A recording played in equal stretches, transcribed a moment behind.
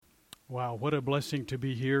Wow, what a blessing to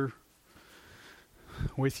be here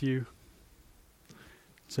with you.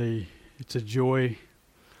 It's a joy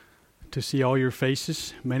to see all your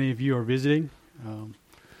faces. Many of you are visiting.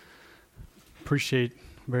 Appreciate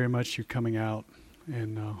very much you coming out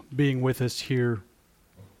and being with us here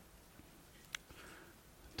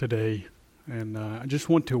today. And I just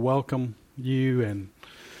want to welcome you. And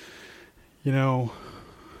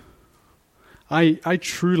I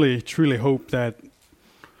truly hope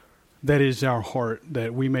that is our heart,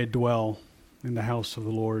 that we may dwell in the house of the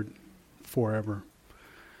Lord forever.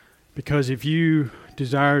 Because if you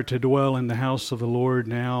desire to dwell in the house of the Lord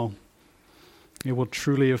now, it will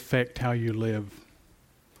truly affect how you live.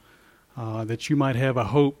 That you might have a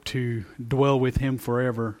hope to dwell with Him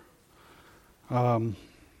forever.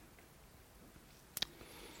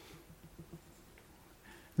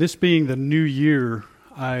 This being the new year,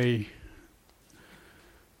 I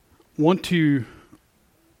want to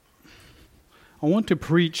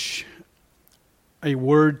preach a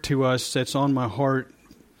word to us that's on my heart.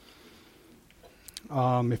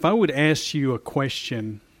 If I would ask you a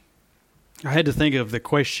question, I had to think of the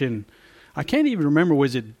question. I can't even remember,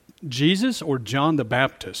 was it Jesus or John the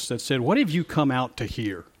Baptist that said, "What have you come out to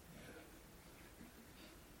hear?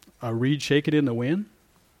 A reed shake it in the wind?"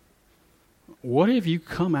 What have you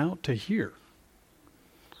come out to hear?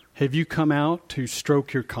 Have you come out to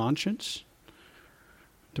stroke your conscience?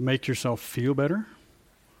 To make yourself feel better?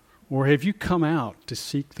 Or have you come out to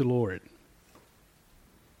seek the Lord?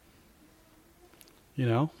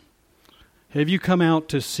 Have you come out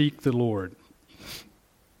to seek the Lord?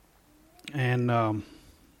 And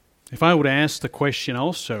if I would ask the question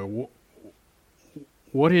also,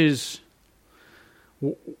 what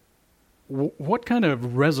kind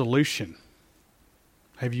of resolution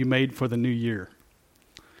have you made for the new year?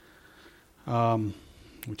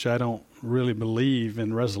 Which I don't really believe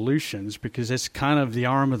in resolutions, because it's kind of the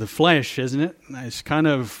arm of the flesh, isn't it? It's kind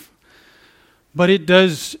of, but it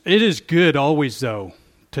is good always, though,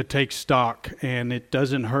 to take stock, and it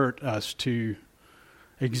doesn't hurt us to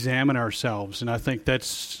examine ourselves. And I think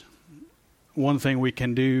that's one thing we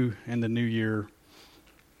can do in the new year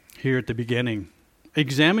here at the beginning.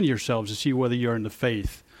 Examine yourselves to see whether you're in the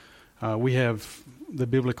faith. We have the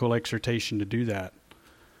biblical exhortation to do that.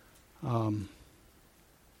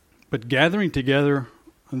 But gathering together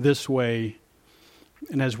this way,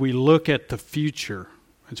 and as we look at the future,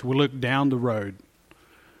 as we look down the road,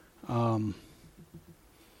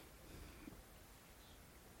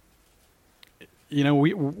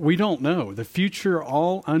 we don't know. The future,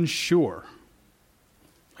 all unsure,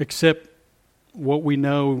 except what we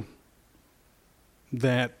know,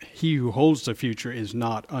 that He who holds the future is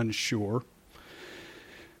not unsure.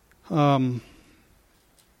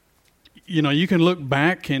 You can look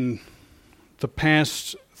back in the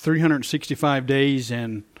past 365 days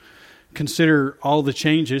and consider all the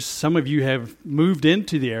changes. Some of you have moved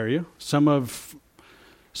into the area. Some of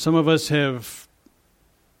us have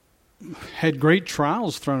had great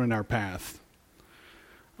trials thrown in our path.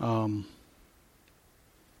 A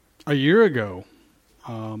year ago,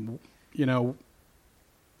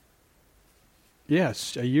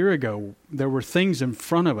 yes, a year ago, there were things in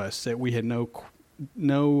front of us that we had no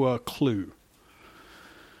clue.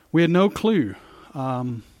 We had no clue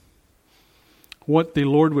what the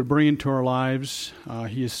Lord would bring into our lives.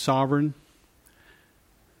 He is sovereign.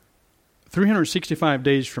 365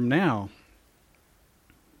 days from now,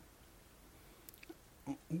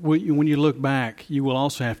 when you look back, you will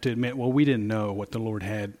also have to admit, well, we didn't know what the Lord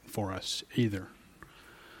had for us either.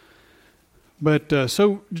 But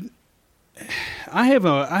so I have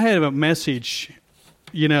a message,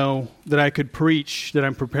 that I could preach, that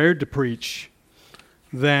I'm prepared to preach,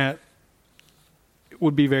 that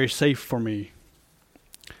would be very safe for me.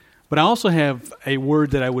 But I also have a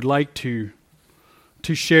word that I would like to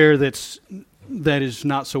share that is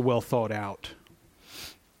not so well thought out.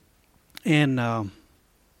 And I'm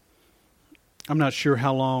not sure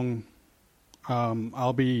how long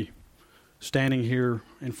I'll be standing here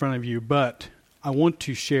in front of you, but I want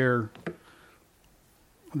to share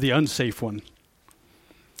the unsafe one.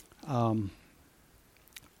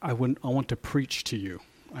 I want to preach to you.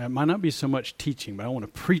 It might not be so much teaching, but I want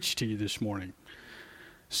to preach to you this morning.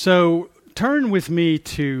 So turn with me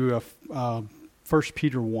to 1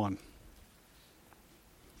 Peter 1.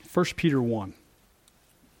 1 Peter 1.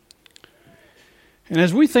 And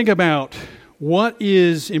as we think about what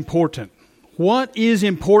is important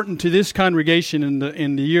to this congregation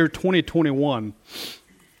in the year 2021,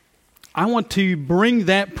 I want to bring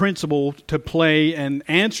that principle to play and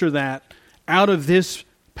answer that out of this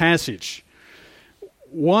passage.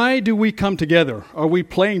 why do we come together? Are we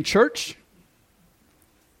playing church?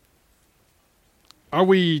 Are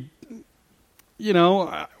we,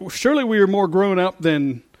 surely we are more grown up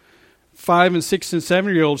than 5 and 6 and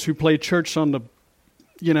 7-year-olds who play church on the,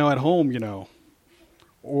 at home,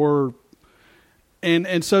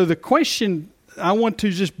 and so the question I want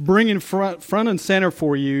to just bring in front and center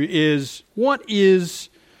for you is, what is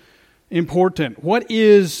important? What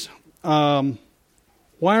is, why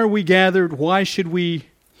are we gathered? What should be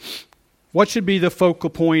the focal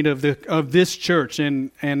point of this church?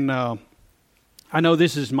 And I know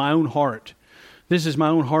this is my own heart. This is my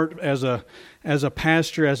own heart as a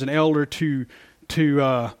pastor, as an elder, to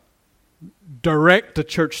direct the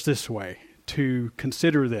church this way, to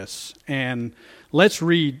consider this. And let's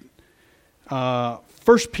read 1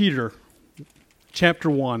 Peter chapter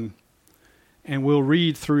 1, and we'll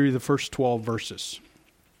read through the first 12 verses.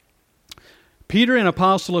 Peter, an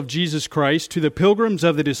apostle of Jesus Christ, to the pilgrims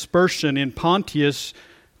of the dispersion in Pontus,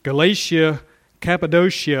 Galatia,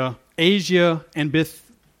 Cappadocia, Asia, and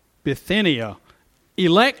Bithynia,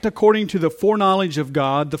 elect according to the foreknowledge of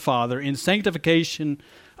God the Father in sanctification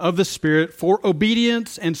of the Spirit for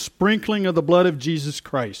obedience and sprinkling of the blood of Jesus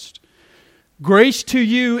Christ. Grace to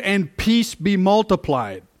you and peace be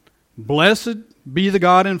multiplied. Blessed be the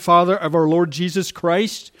God and Father of our Lord Jesus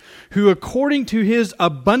Christ, who according to His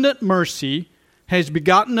abundant mercy has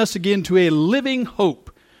begotten us again to a living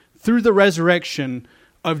hope through the resurrection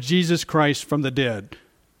of Jesus Christ from the dead,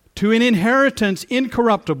 to an inheritance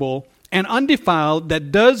incorruptible and undefiled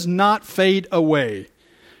that does not fade away,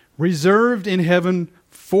 reserved in heaven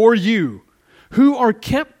for you, who are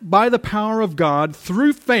kept by the power of God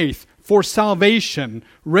through faith for salvation,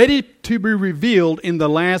 ready to be revealed in the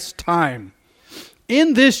last time.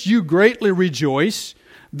 In this you greatly rejoice,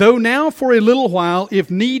 though now for a little while,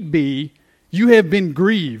 if need be, you have been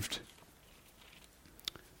grieved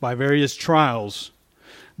by various trials,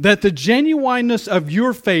 that the genuineness of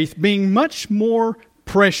your faith, being much more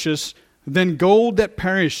precious than gold that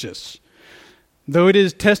perishes, though it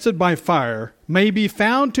is tested by fire, may be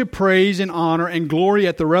found to praise and honor and glory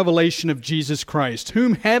at the revelation of Jesus Christ,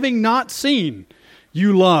 whom having not seen,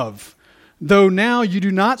 you love, though now you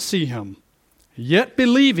do not see Him. Yet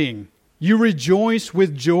believing, you rejoice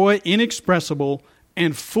with joy inexpressible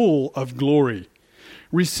and full of glory,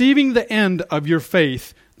 receiving the end of your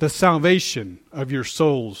faith, the salvation of your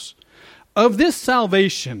souls. Of this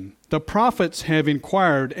salvation the prophets have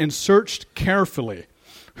inquired and searched carefully,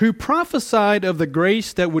 who prophesied of the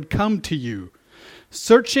grace that would come to you,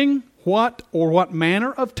 searching what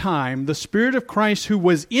manner of time the Spirit of Christ who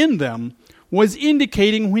was in them was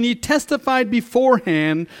indicating when He testified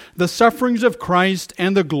beforehand the sufferings of Christ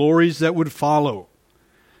and the glories that would follow.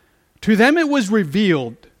 To them it was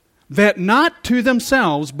revealed that not to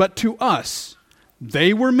themselves but to us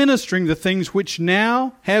they were ministering the things which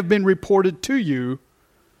now have been reported to you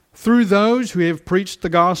through those who have preached the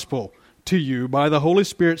gospel to you by the Holy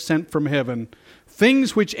Spirit sent from heaven,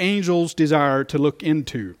 things which angels desire to look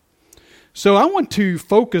into. So I want to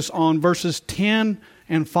focus on verses 10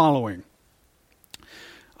 and following.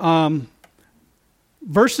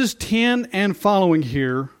 Verses 10 and following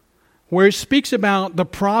here, where it speaks about the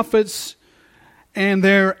prophets and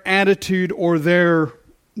their attitude or their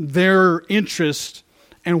interest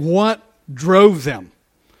and what drove them.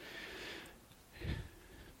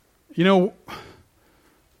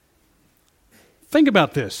 Think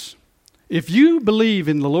about this. If you believe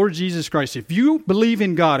in the Lord Jesus Christ, if you believe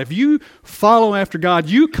in God, if you follow after God,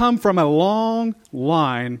 you come from a long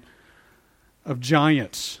line of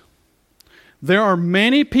giants. There are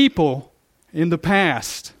many people in the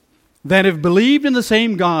past that have believed in the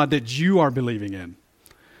same God that you are believing in,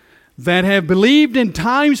 that have believed in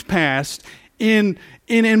times past in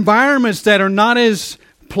environments that are not as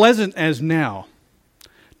pleasant as now.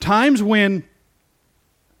 Times when,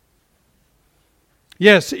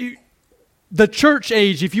 yes, the church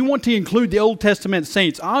age, if you want to include the Old Testament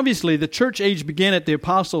saints, obviously the church age began at the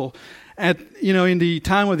in the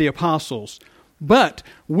time of the apostles. But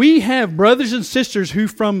we have brothers and sisters who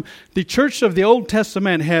from the church of the Old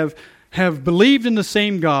Testament have believed in the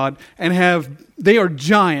same God and they are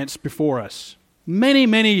giants before us.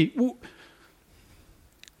 Many,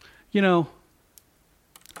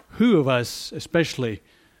 who of us, especially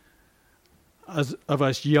of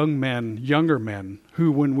us younger men,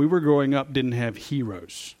 who when we were growing up didn't have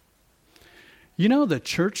heroes? The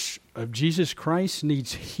Church of Jesus Christ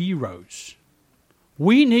needs heroes.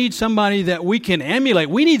 We need somebody that we can emulate.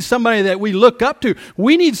 We need somebody that we look up to.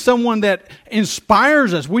 We need someone that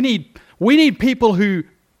inspires us. We need people who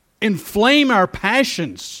inflame our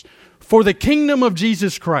passions for the kingdom of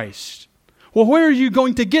Jesus Christ. Well, where are you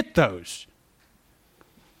going to get those?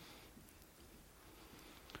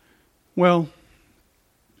 Well,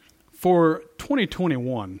 for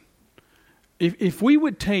 2021, if we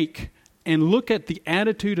would take and look at the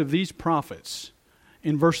attitude of these prophets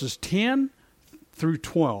in verses 10 through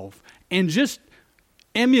 12 and just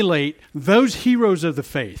emulate those heroes of the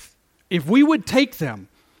faith, if we would take them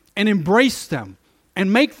and embrace them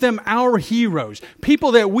and make them our heroes,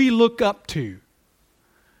 people that we look up to,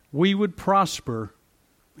 we would prosper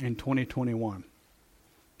in 2021.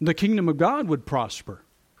 The kingdom of God would prosper.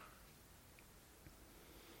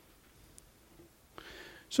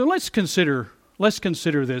 So let's consider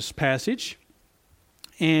this passage,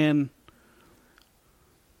 and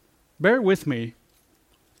bear with me.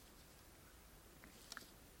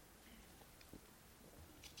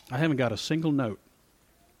 I haven't got a single note.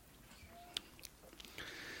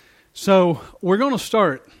 So we're going to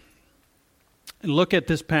start and look at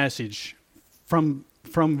this passage from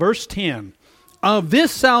verse 10 of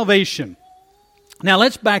this salvation. Now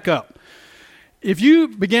let's back up. If you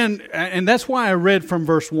begin, and that's why I read from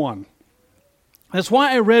verse 1. That's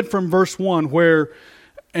why I read from verse 1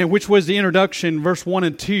 which was the introduction, verse 1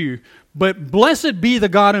 and 2. But blessed be the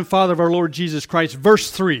God and Father of our Lord Jesus Christ, verse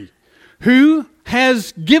 3, who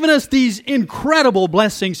has given us these incredible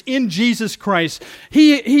blessings in Jesus Christ.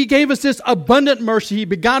 He gave us this abundant mercy. He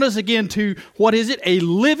begot us again to, what is it? A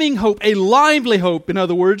living hope, a lively hope. In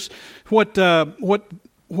other words, what the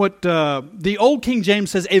old King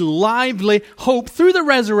James says, a lively hope through the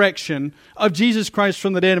resurrection of Jesus Christ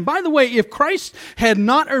from the dead. And by the way, if Christ had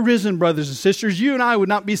not arisen, brothers and sisters, you and I would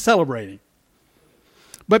not be celebrating.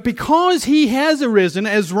 But because He has arisen,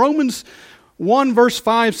 as Romans 1 verse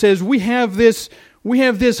 5 says, we have this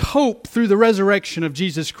hope through the resurrection of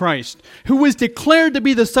Jesus Christ, who was declared to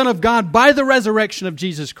be the Son of God by the resurrection of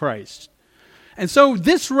Jesus Christ. And so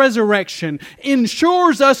this resurrection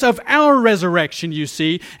ensures us of our resurrection, you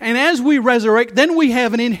see. And as we resurrect, then we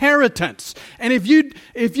have an inheritance. And if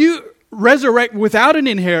you resurrect without an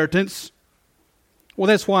inheritance, well,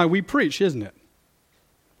 that's why we preach, isn't it?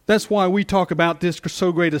 That's why we talk about this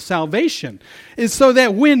so great a salvation. Is so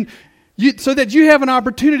that you have an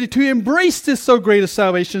opportunity to embrace this so great a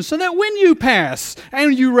salvation, so that when you pass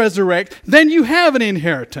and you resurrect, then you have an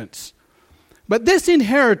inheritance. But this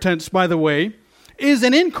inheritance, by the way, is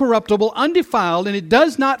an incorruptible, undefiled, and it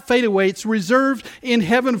does not fade away. It's reserved in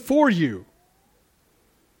heaven for you.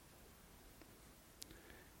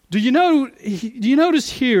 Do you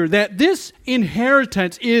notice here that this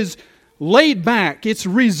inheritance is laid back, it's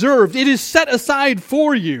reserved, it is set aside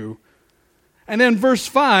for you? And then verse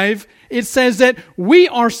 5, it says that we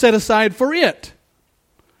are set aside for it,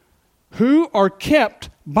 who are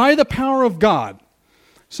kept by the power of God.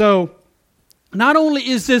 So, not only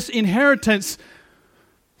is this inheritance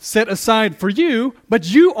set aside for you, but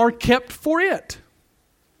you are kept for it.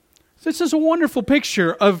 This is a wonderful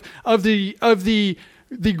picture of the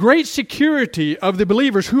great security of the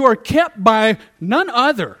believers who are kept by none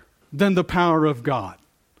other than the power of God.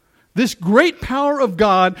 This great power of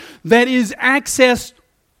God that is accessed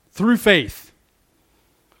through faith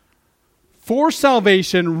for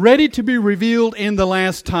salvation, ready to be revealed in the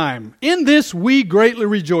last time. In this we greatly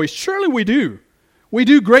rejoice. Surely we do. We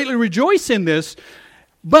do greatly rejoice in this.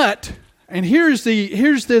 But, and here's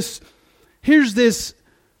this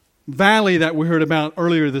valley that we heard about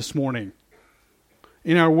earlier this morning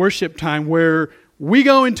in our worship time, where we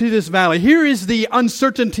go into this valley. Here is the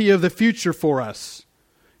uncertainty of the future for us.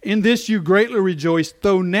 In this you greatly rejoice,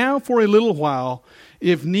 though now for a little while,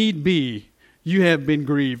 if need be, you have been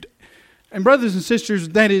grieved. And brothers and sisters,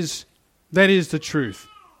 that is the truth.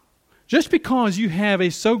 Just because you have a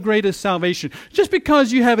so great a salvation, just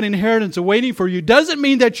because you have an inheritance awaiting for you, doesn't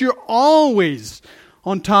mean that you're always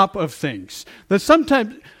on top of things. That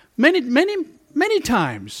sometimes, many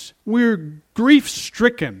times, we're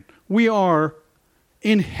grief-stricken. We are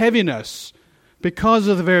in heaviness because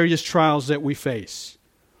of the various trials that we face.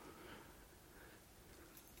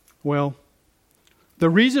 Well, the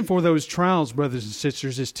reason for those trials, brothers and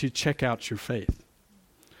sisters, is to check out your faith.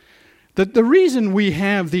 The reason we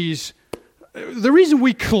have the reason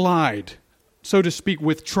we collide, so to speak,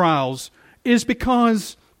 with trials is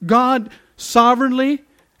because God sovereignly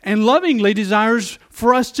and lovingly desires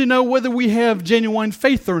for us to know whether we have genuine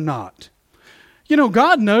faith or not. You know,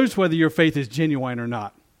 God knows whether your faith is genuine or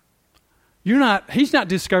not. He's not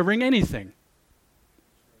discovering anything.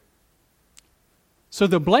 So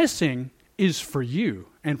the blessing is for you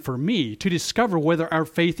and for me to discover whether our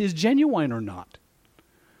faith is genuine or not.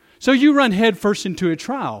 So you run headfirst into a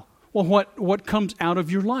trial. Well, what comes out of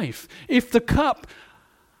your life? If the cup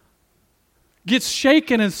gets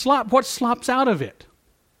shaken and what slops out of it?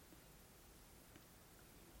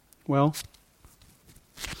 Well,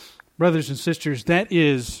 brothers and sisters, that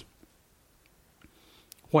is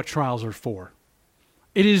what trials are for.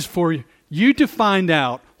 It is for you to find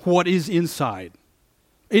out what is inside.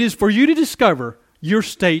 It is for you to discover your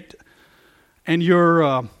state and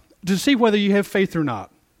to see whether you have faith or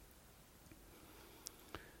not.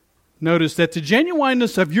 Notice that the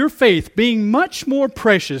genuineness of your faith being much more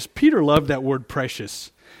precious. Peter loved that word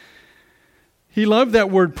precious. He loved that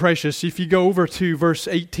word precious. If you go over to verse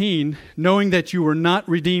 18, knowing that you were not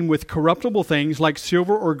redeemed with corruptible things like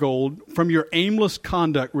silver or gold from your aimless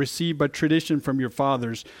conduct received by tradition from your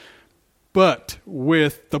fathers, but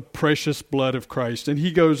with the precious blood of Christ. And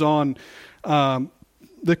he goes on,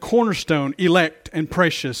 the cornerstone, elect and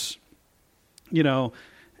precious,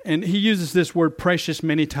 and he uses this word precious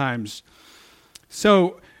many times.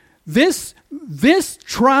 So this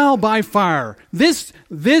trial by fire, this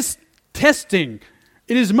testing,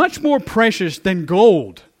 it is much more precious than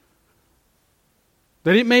gold.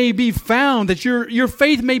 That it may be found, that your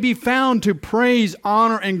faith may be found to praise,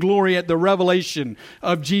 honor, and glory at the revelation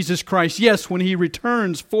of Jesus Christ. Yes, when He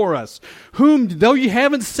returns for us, whom, though you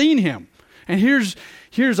haven't seen Him. And here's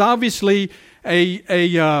obviously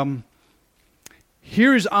a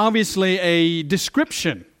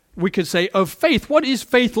description, we could say, of faith. What is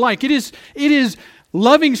faith like? It is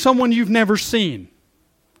loving someone you've never seen.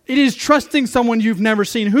 It is trusting someone you've never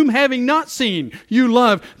seen, whom having not seen, you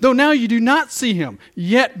love, though now you do not see Him,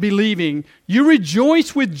 yet believing, you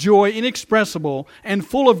rejoice with joy inexpressible and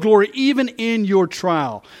full of glory, even in your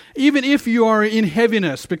trial, even if you are in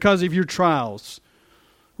heaviness because of your trials,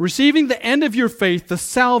 receiving the end of your faith, the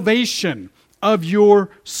salvation of your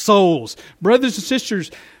souls. Brothers and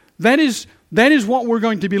sisters, that is what we're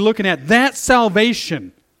going to be looking at, that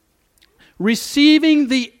salvation. Receiving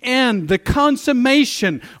the end, the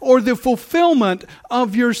consummation, or the fulfillment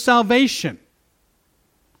of your salvation.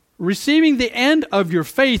 Receiving the end of your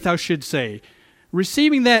faith, I should say.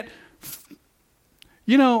 Receiving that,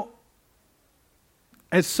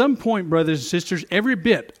 at some point, brothers and sisters, every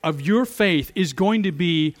bit of your faith is going to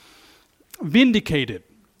be vindicated.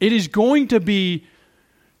 It is going to be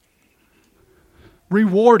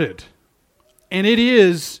rewarded. And it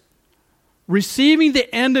is receiving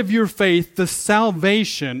the end of your faith, the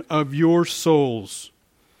salvation of your souls.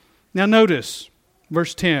 Now notice,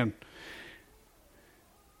 verse 10.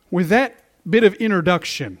 With that bit of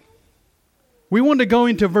introduction, we want to go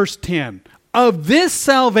into verse 10. Of this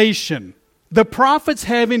salvation, the prophets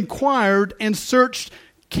have inquired and searched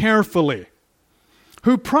carefully,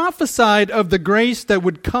 who prophesied of the grace that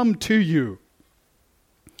would come to you.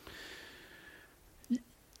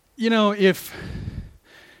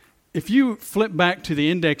 If you flip back to the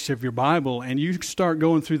index of your Bible and you start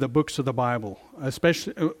going through the books of the Bible,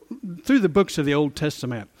 especially through the books of the Old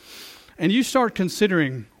Testament, and you start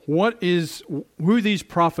considering who these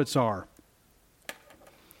prophets are,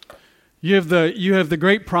 you have the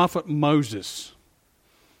great prophet Moses,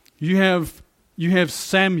 you have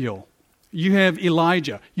Samuel, you have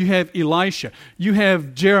Elijah, you have Elisha, you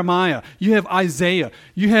have Jeremiah, you have Isaiah,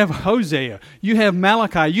 you have Hosea, you have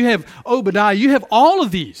Malachi, you have Obadiah, you have all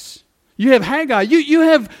of these. You have Haggai, you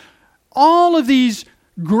have all of these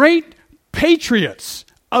great patriots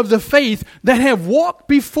of the faith that have walked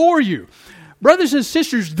before you. Brothers and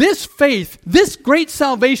sisters, this faith, this great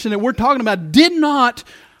salvation that we're talking about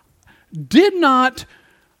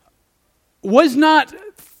was not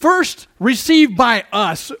first received by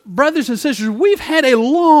us. Brothers and sisters, we've had a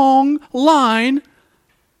long line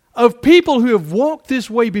of people who have walked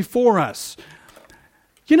this way before us.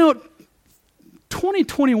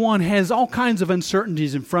 2021 has all kinds of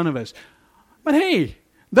uncertainties in front of us. But hey,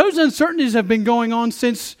 those uncertainties have been going on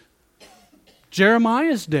since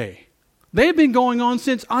Jeremiah's day. They've been going on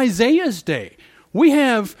since Isaiah's day. We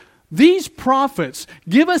have these prophets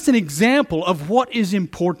give us an example of what is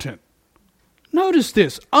important. Notice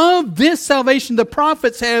this. Of this salvation, the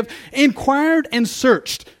prophets have inquired and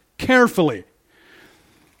searched carefully.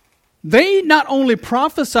 They not only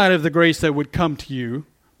prophesied of the grace that would come to you,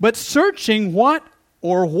 but searching what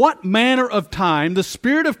manner of time the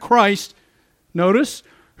Spirit of Christ, notice,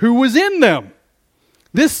 who was in them.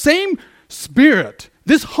 This same Spirit,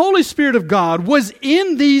 this Holy Spirit of God was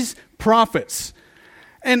in these prophets.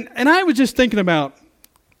 And I was just thinking about,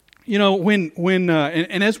 when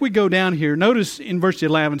as we go down here, notice in verse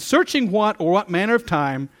 11, searching what manner of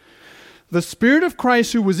time the Spirit of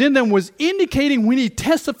Christ who was in them was indicating when He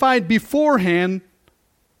testified beforehand,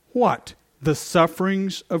 what? The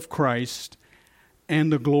sufferings of Christ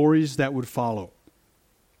and the glories that would follow.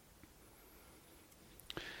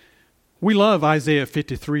 We love Isaiah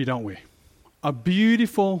 53, don't we? A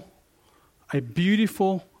beautiful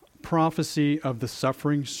prophecy of the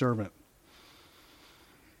suffering servant.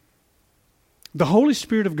 The Holy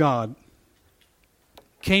Spirit of God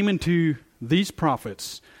came into these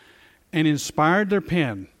prophets and inspired their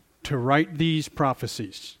pen to write these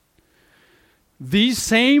prophecies. These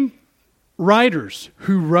same writers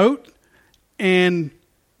who wrote and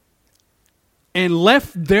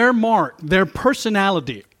left their mark, their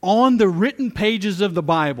personality on the written pages of the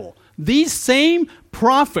Bible, these same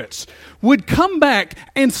prophets would come back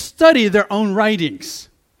and study their own writings.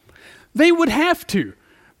 They would have to.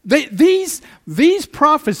 These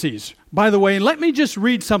prophecies, by the way, let me just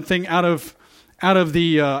read something out of 2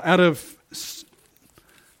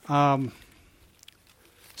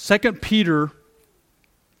 Peter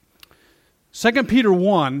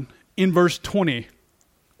 1 in verse 20,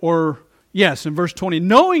 in verse 20.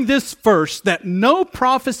 Knowing this first, that no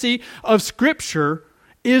prophecy of Scripture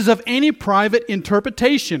is of any private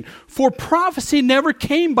interpretation, for prophecy never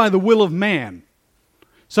came by the will of man.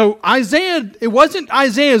 So it wasn't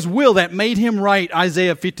Isaiah's will that made him write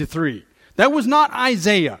Isaiah 53. That was not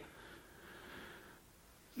Isaiah.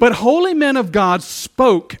 But holy men of God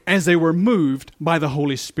spoke as they were moved by the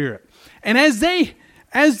Holy Spirit. And as they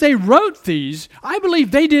wrote these, I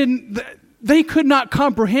believe they could not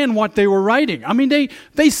comprehend what they were writing. I mean,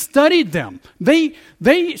 they studied them. They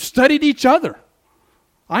studied each other.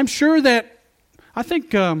 I'm sure that,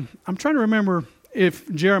 I'm trying to remember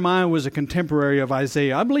if Jeremiah was a contemporary of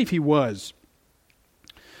Isaiah. I believe he was.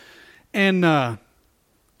 And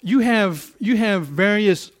you have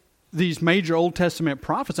various, these major Old Testament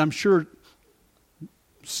prophets, I'm sure,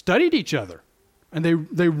 studied each other. And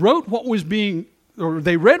they wrote what was being, or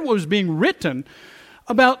they read what was being written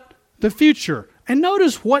about the future. And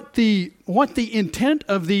notice what the intent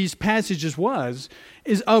of these passages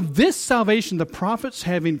is of this salvation the prophets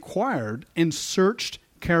have inquired and searched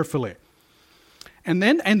carefully. And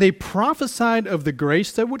they prophesied of the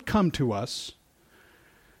grace that would come to us.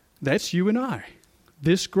 That's you and I.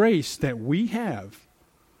 This grace that we have,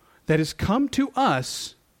 that has come to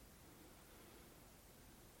us,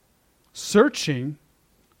 searching,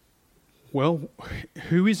 well,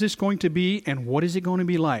 who is this going to be and what is it going to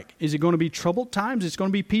be like? Is it going to be troubled times? Is it going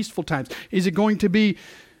to be peaceful times? Is it going to be,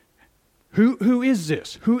 who is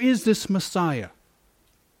this? Who is this Messiah?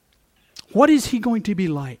 What is he going to be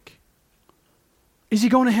like? Is he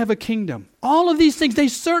going to have a kingdom? All of these things, they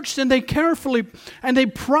searched and they carefully, and they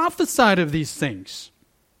prophesied of these things.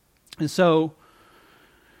 And so,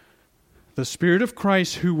 the Spirit of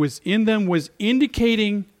Christ who was in them was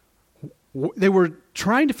indicating, they were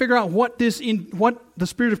trying to figure out what the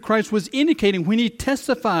Spirit of Christ was indicating when he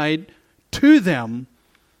testified to them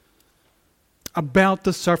about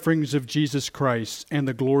the sufferings of Jesus Christ and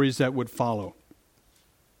the glories that would follow.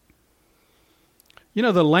 You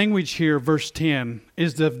know, the language here, verse 10,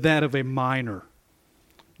 is that of a miner.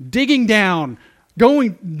 Digging down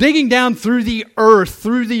through the earth,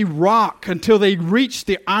 through the rock, until they reached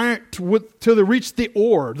the iron, till they reached the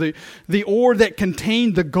ore that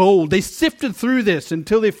contained the gold. They sifted through this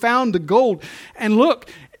until they found the gold. And look,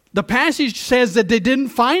 the passage says that they didn't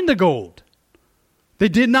find the gold. They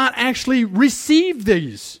did not actually receive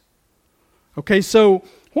these. Okay, so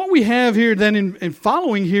what we have here then in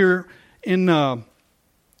following here in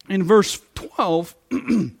verse 12,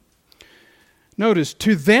 notice,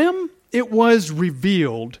 to them it was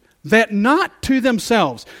revealed that not to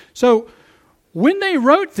themselves. So when they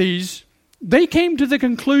wrote these, they came to the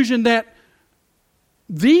conclusion that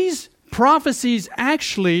these prophecies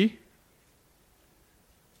actually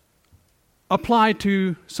apply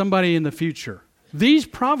to somebody in the future. These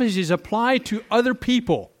prophecies apply to other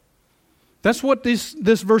people. That's what this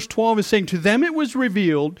verse 12 is saying. To them it was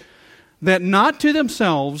revealed that not to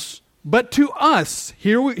themselves, but to us.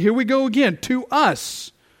 Here we go again. To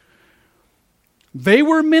us. They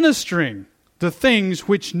were ministering the things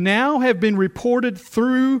which now have been reported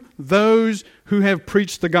through those who have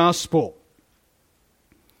preached the gospel.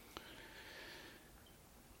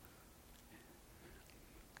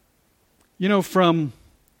 You know, from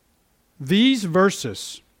these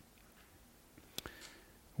verses,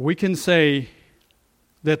 we can say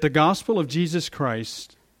that the gospel of Jesus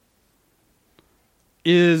Christ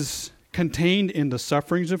is contained in the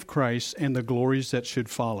sufferings of Christ and the glories that should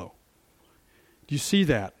follow. Do you see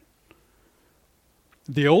that?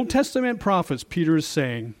 The Old Testament prophets, Peter is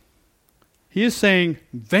saying, he is saying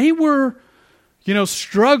they were,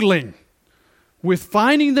 struggling with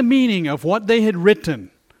finding the meaning of what they had written.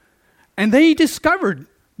 And they discovered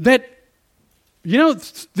that,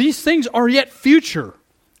 these things are yet future.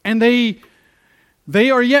 And they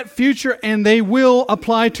They are yet future, and they will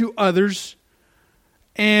apply to others.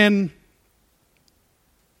 And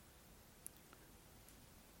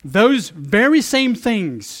those very same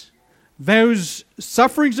things, those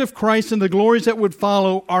sufferings of Christ and the glories that would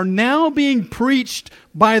follow, are now being preached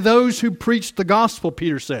by those who preach the gospel,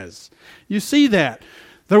 Peter says. You see that.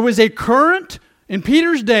 There was a current, in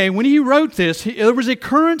Peter's day, when he wrote this, there was a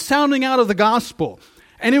current sounding out of the gospel.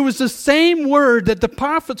 And it was the same word that the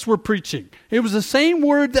prophets were preaching. It was the same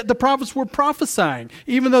word that the prophets were prophesying,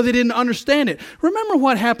 even though they didn't understand it. Remember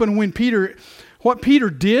what happened when what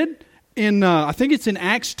Peter did in, I think it's in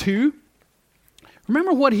Acts 2.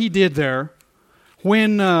 Remember what he did there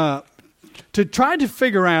when, to try to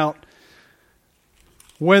figure out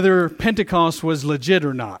whether Pentecost was legit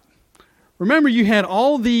or not. Remember, you had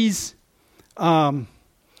all these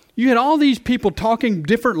people talking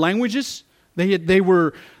different languages. They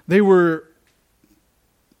were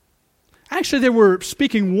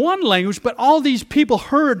speaking one language, but all these people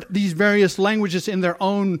heard these various languages in their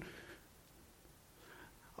own.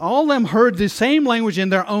 All of them heard the same language in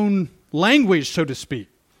their own language, so to speak.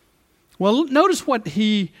 Well, notice what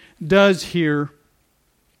he does here.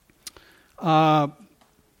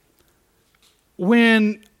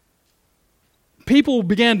 When people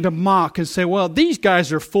began to mock and say, well, these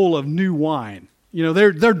guys are full of new wine. You know,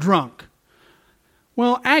 they're drunk.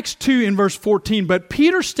 Well, Acts 2 in verse 14, but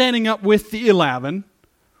Peter, standing up with the 11,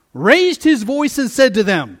 raised his voice and said to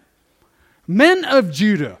them, Men of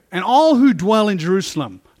Judah, and all who dwell in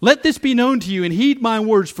Jerusalem, let this be known to you, and heed my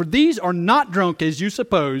words, for these are not drunk, as you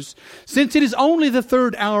suppose, since it is only the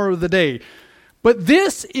 3rd hour of the day. But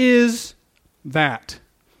this is that.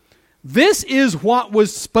 This is what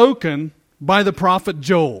was spoken by the prophet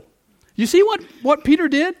Joel. You see what Peter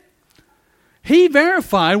did? He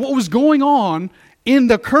verified what was going on in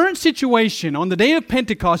the current situation on the day of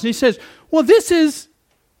Pentecost. And he says, well, this is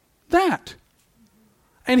that.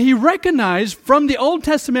 And he recognized from the Old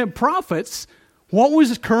Testament prophets what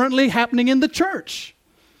was currently happening in the church.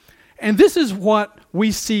 And this is what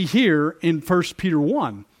we see here in 1 Peter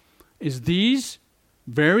 1, is these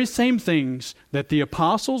very same things that the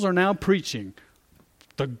apostles are now preaching,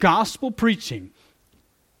 the gospel preaching,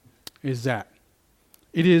 is that.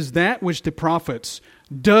 It is that which the prophets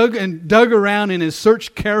dug around in and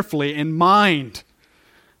searched carefully and mined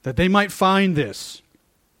that they might find this.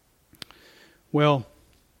 Well,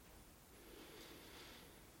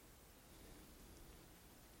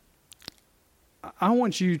 I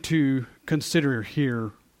want you to consider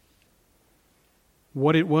here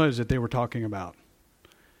what it was that they were talking about.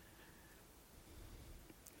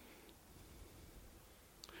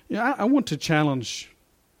 Yeah, I want to challenge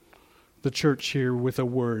the church here with a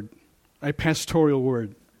word, a pastoral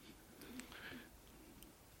word.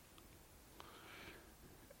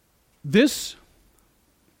 This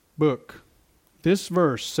book, this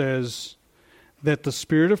verse says that the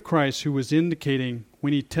Spirit of Christ, who was indicating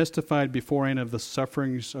when he testified beforehand of the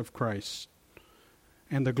sufferings of Christ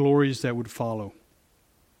and the glories that would follow.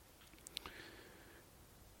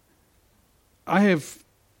 I have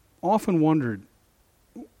often wondered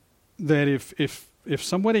that if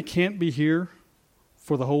somebody can't be here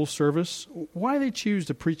for the whole service, why they choose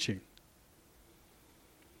the preaching?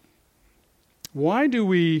 Why do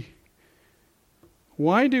we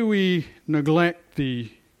neglect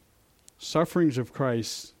the sufferings of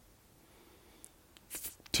Christ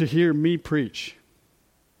to hear me preach?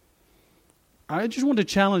 I just want to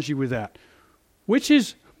challenge you with that. Which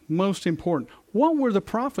is most important? What were the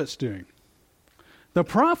prophets doing? The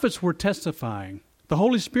prophets were testifying. The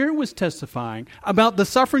Holy Spirit was testifying about the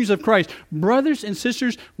sufferings of Christ. Brothers and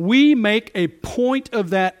sisters, we make a point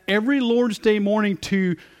of that every Lord's Day morning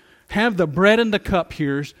to have the bread and the cup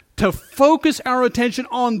here, to focus our attention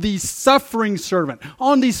on the suffering servant,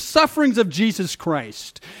 on the sufferings of Jesus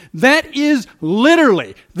Christ. That is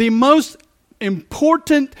literally the most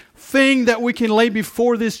important thing that we can lay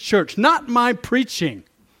before this church. Not my preaching.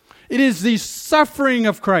 It is the suffering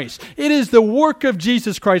of Christ. It is the work of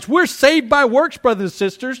Jesus Christ. We're saved by works, brothers and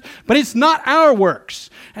sisters, but it's not our works.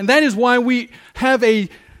 And that is why we have a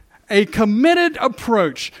committed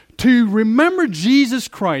approach to remember Jesus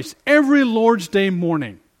Christ every Lord's Day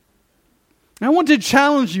morning. And I want to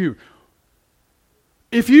challenge you.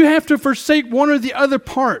 If you have to forsake one or the other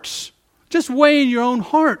parts, just weigh in your own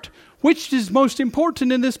heart. Which is most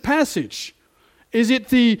important in this passage? Is it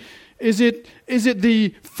the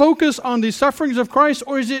focus on the sufferings of Christ,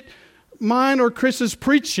 or is it mine or Chris's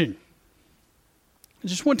preaching? I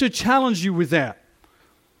just want to challenge you with that.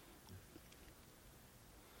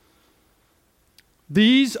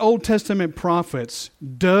 These Old Testament prophets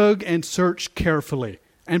dug and searched carefully.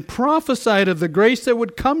 and prophesied of the grace that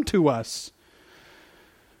would come to us.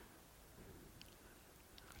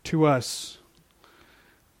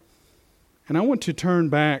 And I want to turn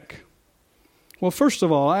back. Well, first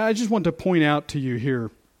of all, I just want to point out to you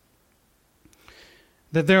here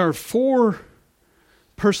that there are 4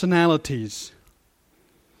 personalities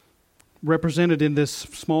represented in this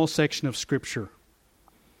small section of Scripture.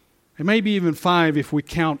 It may be even 5 if we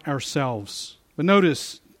count ourselves. But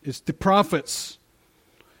notice, it's the prophets.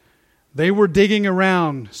 They were digging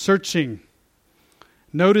around, searching.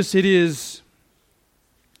 Notice it is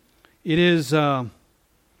the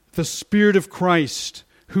Spirit of Christ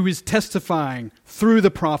who is testifying through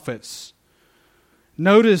the prophets.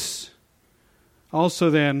 Notice also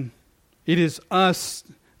then, it is us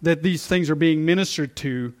that these things are being ministered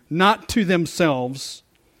to, not to themselves,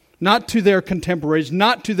 not to their contemporaries,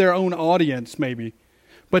 not to their own audience maybe,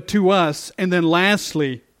 but to us. And then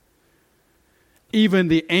lastly, even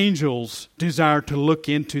the angels desire to look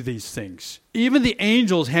into these things. Even the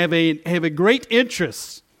angels have a great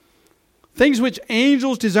interest. Things which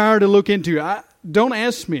angels desire to look into. Don't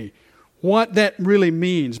ask me what that really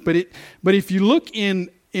means, but if you look in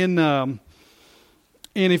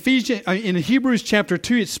Hebrews chapter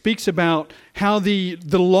 2, it speaks about how the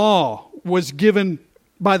law was given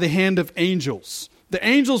by the hand of angels. The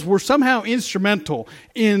angels were somehow instrumental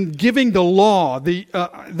in giving the law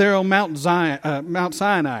there on Mount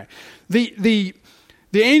Sinai. The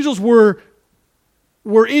angels were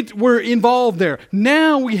involved there.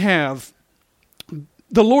 Now we have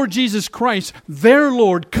the Lord Jesus Christ, their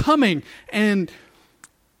Lord, coming. And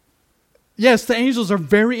yes, the angels are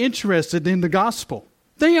very interested in the gospel.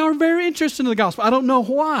 They are very interested in the gospel. I don't know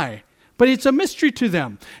why, but it's a mystery to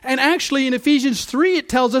them. And actually in Ephesians 3, it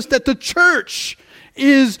tells us that the church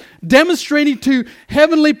is demonstrating to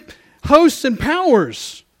heavenly hosts and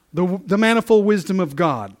powers the manifold wisdom of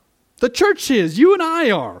God. The church is, you and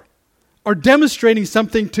I are demonstrating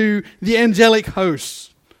something to the angelic hosts.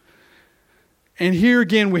 And here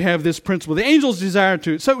again we have this principle. The angels desire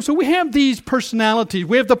to. So we have these personalities.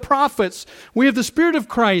 We have the prophets. We have the Spirit of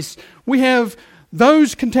Christ. We have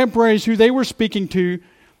those contemporaries who they were speaking to.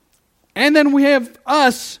 And then we have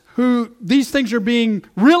us who these things are being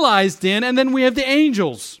realized in. And then we have the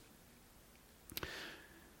angels.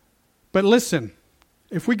 But listen,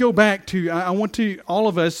 if we go back to, I want to, all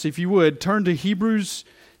of us, if you would, turn to Hebrews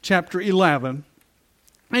chapter 11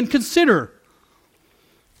 and consider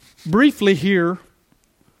briefly here,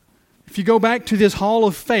 if you go back to this hall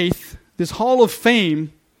of faith, this hall of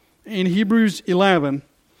fame in Hebrews 11,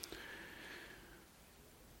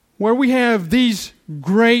 where we have these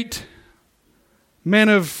great men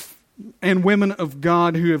and women of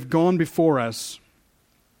God who have gone before us.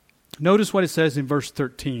 Notice what it says in verse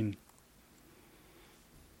 13.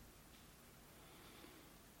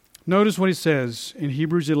 Notice what it says in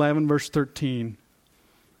Hebrews 11, verse 13.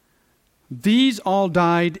 These all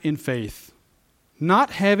died in faith,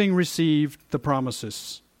 not having received the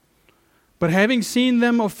promises, but having seen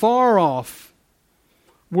them afar off,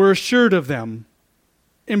 were assured of them,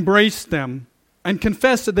 embraced them, and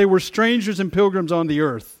confessed that they were strangers and pilgrims on the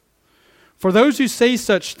earth. For those who say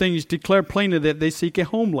such things declare plainly that they seek a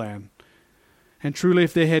homeland. And truly,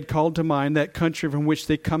 if they had called to mind that country from which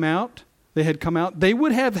they had come out, they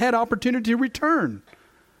would have had opportunity to return.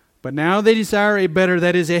 But now they desire a better,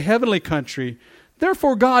 that is, a heavenly country.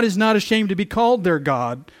 Therefore God is not ashamed to be called their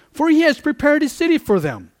God, for He has prepared a city for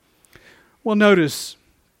them. Well, notice,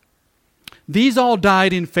 these all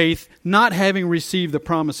died in faith, not having received the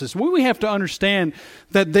promises. Well, we have to understand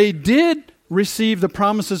that they did receive the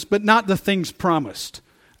promises, but not the things promised.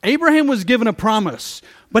 Abraham was given a promise,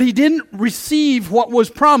 but he didn't receive what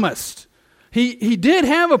was promised. He did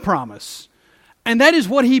have a promise, and that is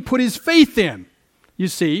what he put his faith in. You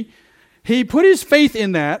see, he put his faith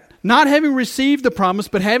in that, not having received the promise,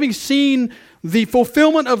 but having seen the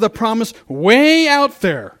fulfillment of the promise way out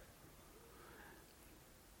there.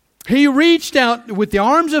 He reached out with the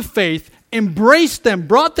arms of faith, embraced them,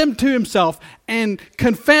 brought them to himself, and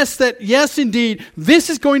confessed that, yes, indeed, this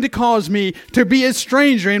is going to cause me to be a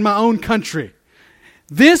stranger in my own country.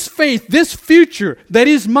 This faith, this future that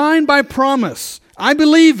is mine by promise, I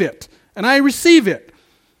believe it, and I receive it.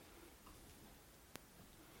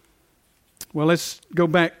 Well, let's go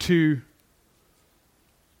back to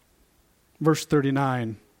verse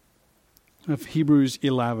 39 of Hebrews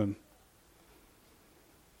 11.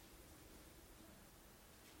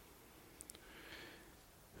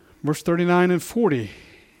 Verse 39 and 40.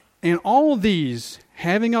 And all these,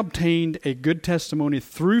 having obtained a good testimony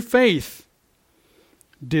through faith,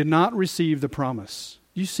 did not receive the promise.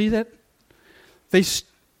 You see that? They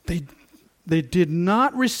they did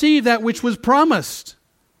not receive that which was promised.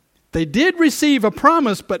 They did receive a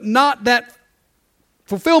promise, but not that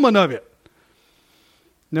fulfillment of it.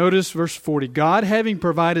 Notice verse 40. God having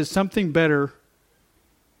provided something better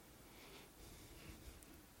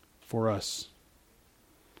for us.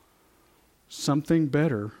 Something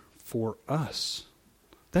better for us.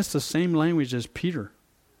 That's the same language as Peter.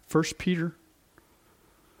 1 Peter.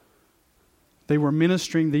 They were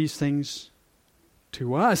ministering these things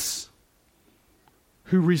to us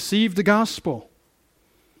who received the gospel.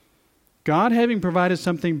 God having provided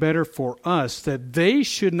something better for us, that they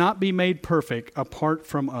should not be made perfect apart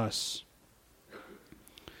from us.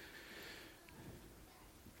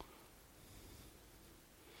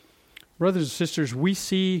 Brothers and sisters, we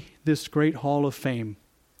see this great hall of fame,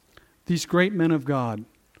 these great men of God.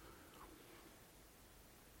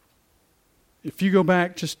 If you go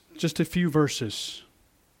back just a few verses,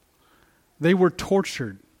 they were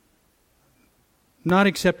tortured, not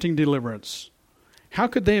accepting deliverance. How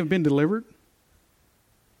could they have been delivered?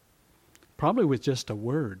 Probably with just a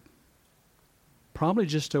word. Probably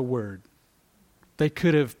just a word. They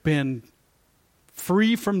could have been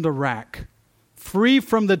free from the rack, free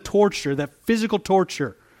from the torture, that physical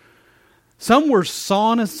torture. Some were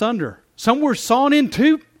sawn asunder. Some were sawn in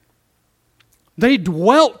two. They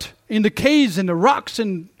dwelt in the caves and the rocks,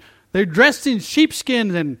 and they're dressed in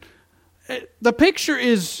sheepskin. And the picture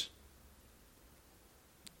is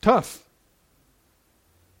tough.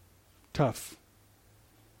 Tough.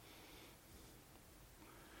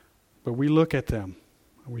 But we look at them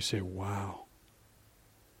and we say, wow,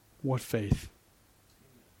 what faith.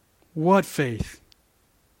 What faith.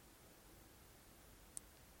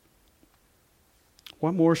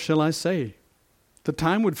 What more shall I say? The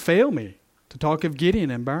time would fail me to talk of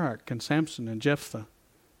Gideon and Barak and Samson and Jephthah.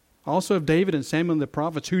 Also of David and Samuel the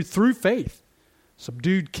prophets, who through faith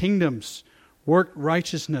subdued kingdoms, worked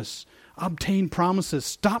righteousness, obtained promises,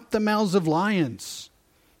 stopped the mouths of lions.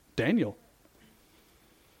 Daniel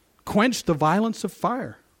quenched the violence of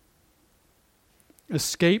fire,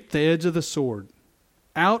 escaped the edge of the sword,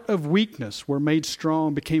 out of weakness were made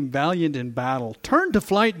strong, became valiant in battle, turned to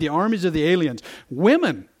flight the armies of the aliens.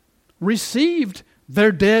 Women received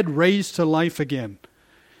their dead raised to life again.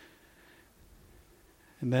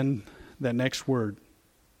 And then that next word.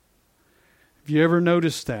 Have you ever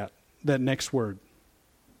noticed that next word?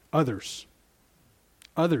 Others.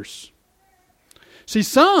 Others. See,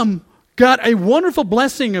 some got a wonderful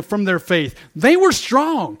blessing from their faith. They were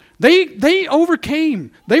strong. They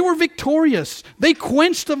overcame. They were victorious. They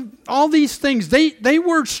quenched all these things. They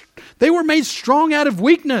were made strong out of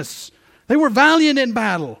weakness. They were valiant in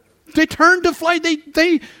battle. They turned to flight.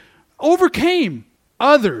 They overcame.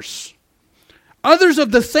 Others. Others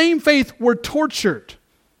of the same faith were tortured,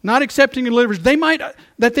 not accepting deliverance,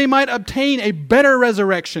 that they might obtain a better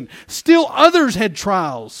resurrection. Still others had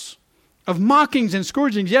trials of mockings and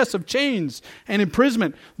scourgings, yes, of chains and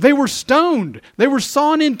imprisonment. They were stoned. They were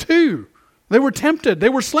sawn in two. They were tempted. They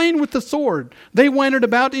were slain with the sword. They wandered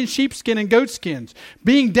about in sheepskin and goatskins,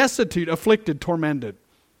 being destitute, afflicted, tormented.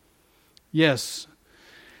 Yes,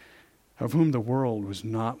 of whom the world was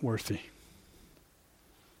not worthy.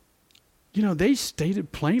 You know, they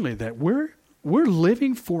stated plainly that we're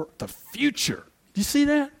living for the future. You see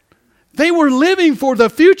that? They were living for the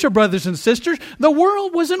future, brothers and sisters. The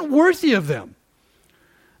world wasn't worthy of them.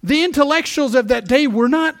 The intellectuals of that day were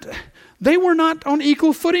not on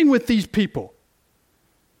equal footing with these people.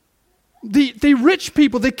 The rich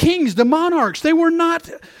people, the kings, the monarchs, they were not,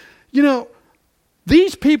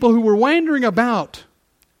 these people who were wandering about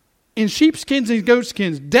in sheepskins and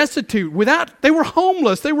goatskins, destitute, they were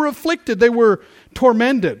homeless, they were afflicted, they were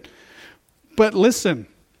tormented. But listen,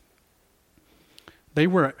 they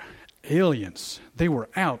were aliens. They were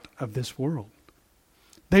out of this world.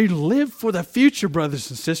 They lived for the future, brothers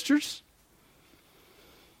and sisters,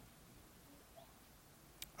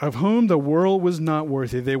 of whom the world was not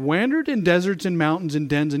worthy. They wandered in deserts and mountains and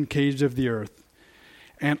dens and caves of the earth.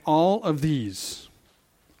 And all of these,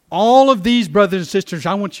 brothers and sisters,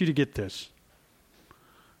 I want you to get this.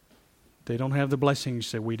 They don't have the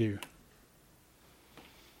blessings that we do.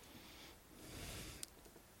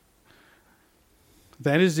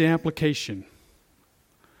 That is the application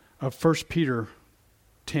of 1 Peter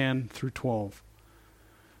 10 through 12.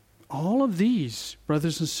 All of these,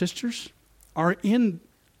 brothers and sisters,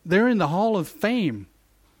 they're in the hall of fame.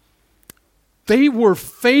 They were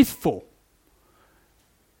faithful.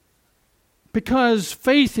 Because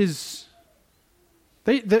faith is,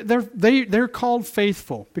 they're called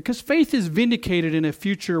faithful. Because faith is vindicated in a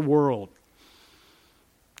future world.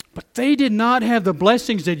 But they did not have the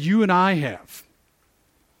blessings that you and I have.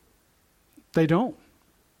 They don't.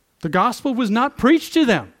 The gospel was not preached to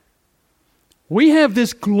them. We have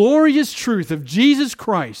this glorious truth of Jesus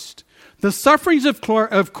Christ, the sufferings of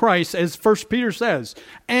Christ, as 1 Peter says,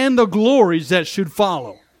 and the glories that should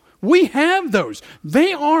follow. We have those.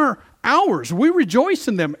 They are ours. We rejoice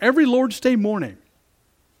in them every Lord's Day morning.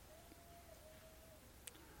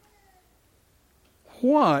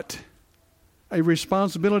 What a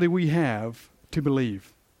responsibility we have to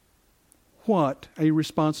believe. What a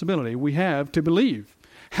responsibility we have to believe.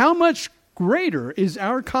 How much greater is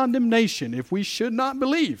our condemnation if we should not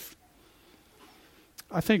believe?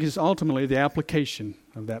 I think is ultimately the application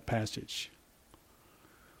of that passage.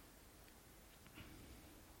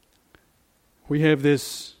 We have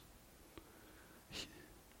the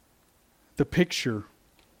picture.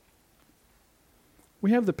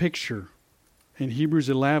 We have the picture in Hebrews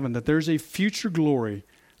 11 that there's a future glory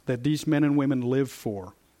that these men and women lived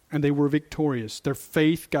for. And they were victorious. Their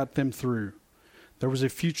faith got them through. There was a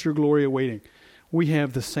future glory awaiting. We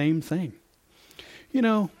have the same thing. You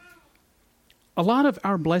know, a lot of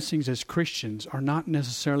our blessings as Christians are not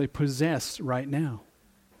necessarily possessed right now.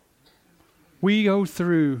 We go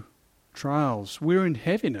through trials. We're in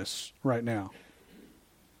heaviness right now.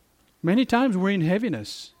 Many times we're in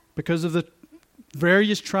heaviness because of the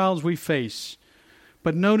various trials we face.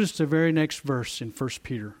 But notice the very next verse in 1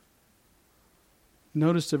 Peter.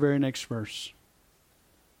 Notice the very next verse.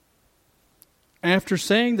 After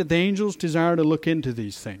saying that the angels desire to look into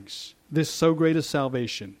these things, this so great a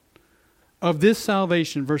salvation. Of this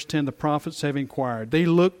salvation, verse 10, the prophets have inquired. They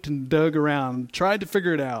looked and dug around, tried to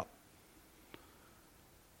figure it out.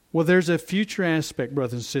 Well, there's a future aspect,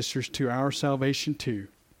 brothers and sisters, to our salvation too.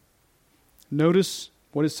 Notice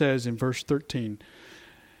what it says in verse 13.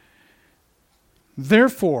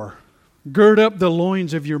 Therefore, gird up the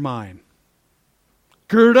loins of your mind.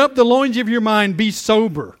 Gird up the loins of your mind, be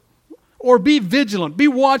sober. Or be vigilant, be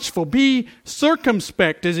watchful, be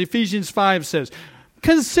circumspect, as Ephesians 5 says.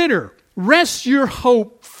 Consider, rest your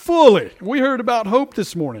hope fully. We heard about hope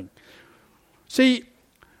this morning. See,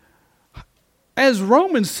 as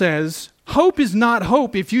Romans says, hope is not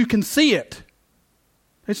hope if you can see it.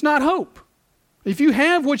 It's not hope. If you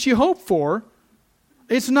have what you hope for,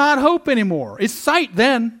 it's not hope anymore. It's sight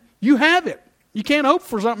then. You have it. You can't hope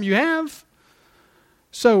for something you have.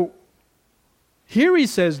 So, here he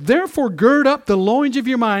says, therefore gird up the loins of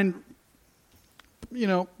your mind. You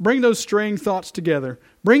know, bring those straying thoughts together.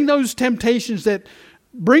 Bring those temptations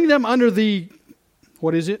bring them under the,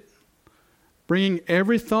 what is it? Bringing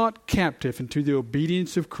every thought captive into the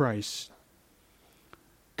obedience of Christ.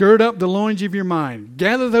 Gird up the loins of your mind.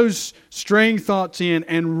 Gather those straying thoughts in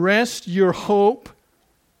and rest your hope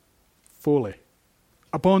fully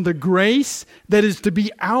upon the grace that is to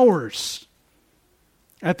be ours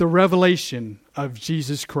at the revelation of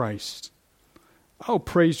Jesus Christ. Oh,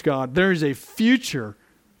 praise God. There is a future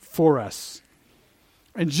for us.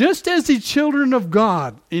 And just as the children of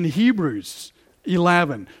God in Hebrews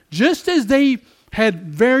 11, just as they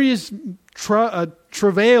had various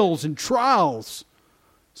travails and trials,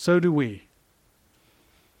 so do we.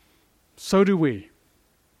 So do we.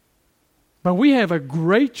 But we have a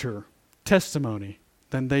greater testimony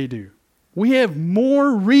than they do. We have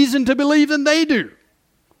more reason to believe than they do.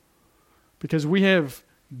 Because we have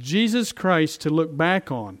Jesus Christ to look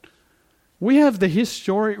back on. We have the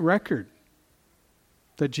historic record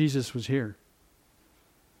that Jesus was here.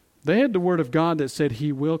 They had the Word of God that said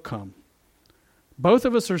He will come. Both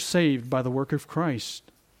of us are saved by the work of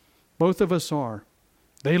Christ. Both of us are.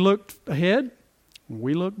 They looked ahead, and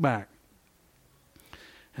we look back.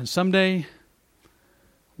 And someday,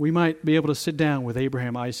 we might be able to sit down with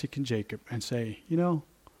Abraham, Isaac, and Jacob and say, you know,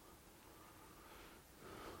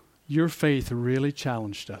 your faith really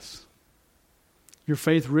challenged us. Your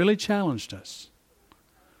faith really challenged us.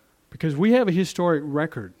 Because we have a historic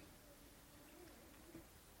record.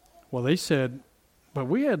 Well, they said, but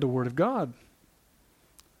we had the Word of God.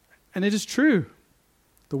 And it is true.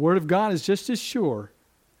 The Word of God is just as sure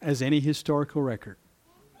as any historical record.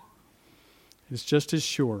 It's just as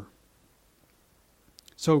sure.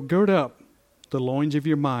 So gird up the loins of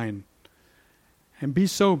your mind and be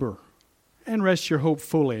sober and rest your hope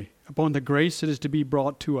fully upon the grace that is to be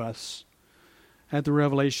brought to us at the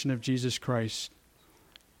revelation of Jesus Christ.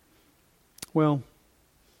 Well,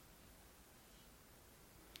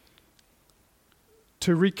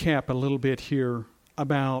 to recap a little bit here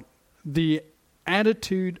about the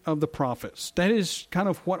attitude of the prophets. That is kind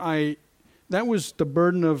of that was the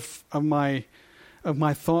burden of my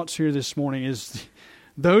thoughts here this morning, is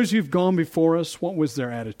those who've gone before us, what was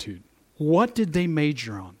their attitude? What did they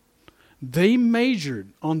major on? They majored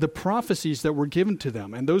on the prophecies that were given to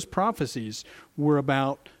them, and those prophecies were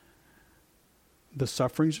about the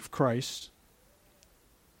sufferings of Christ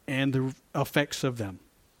and the effects of them.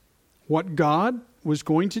 What God was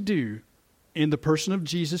going to do in the person of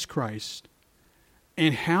Jesus Christ,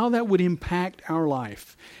 and how that would impact our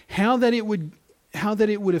life, how that it would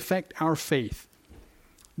affect our faith.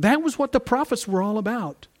 That was what the prophets were all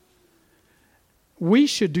about. We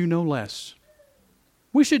should do no less.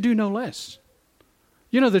 We should do no less.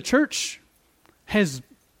 You know, the church has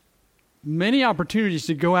many opportunities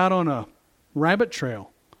to go out on a rabbit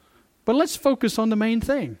trail. But let's focus on the main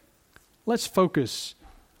thing. Let's focus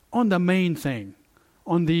on the main thing,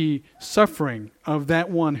 on the suffering of that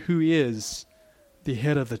one who is the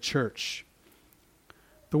head of the church.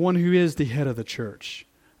 The one who is the head of the church.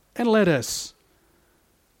 And let us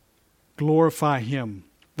glorify Him,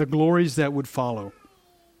 the glories that would follow.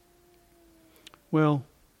 Well,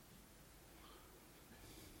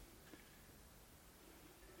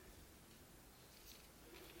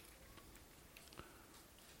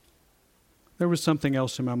 there was something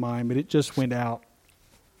else in my mind, but it just went out.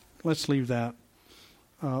 Let's leave that.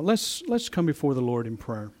 Let's come before the Lord in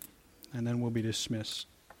prayer, and then we'll be dismissed.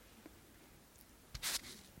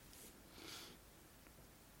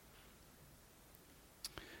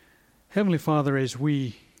 Heavenly Father, as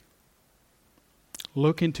we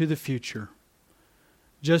look into the future,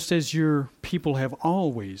 just as your people have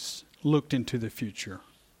always looked into the future,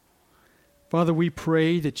 Father, we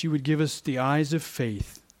pray that you would give us the eyes of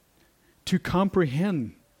faith to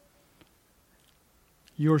comprehend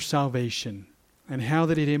your salvation and how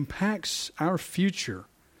that it impacts our future,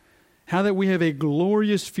 how that we have a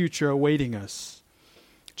glorious future awaiting us.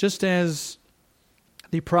 Just as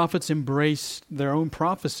the prophets embraced their own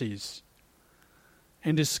prophecies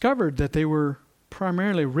and discovered that they were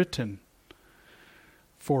primarily written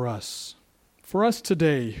for us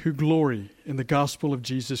today who glory in the gospel of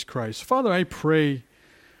Jesus Christ. Father, I pray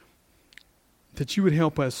that you would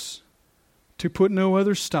help us to put no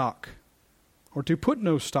other stock, or to put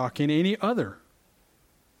no stock in any other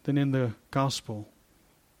than in the gospel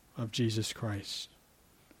of Jesus Christ.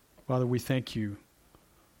 Father, we thank you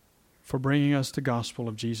for bringing us the gospel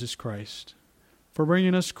of Jesus Christ, for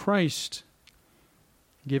bringing us Christ,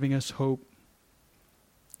 giving us hope.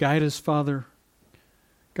 Guide us, Father.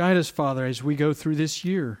 Guide us, Father, as we go through this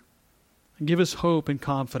year, and give us hope and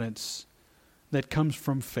confidence that comes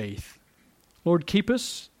from faith. Lord, keep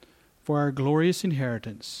us for our glorious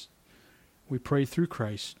inheritance. We pray through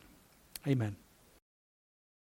Christ. Amen.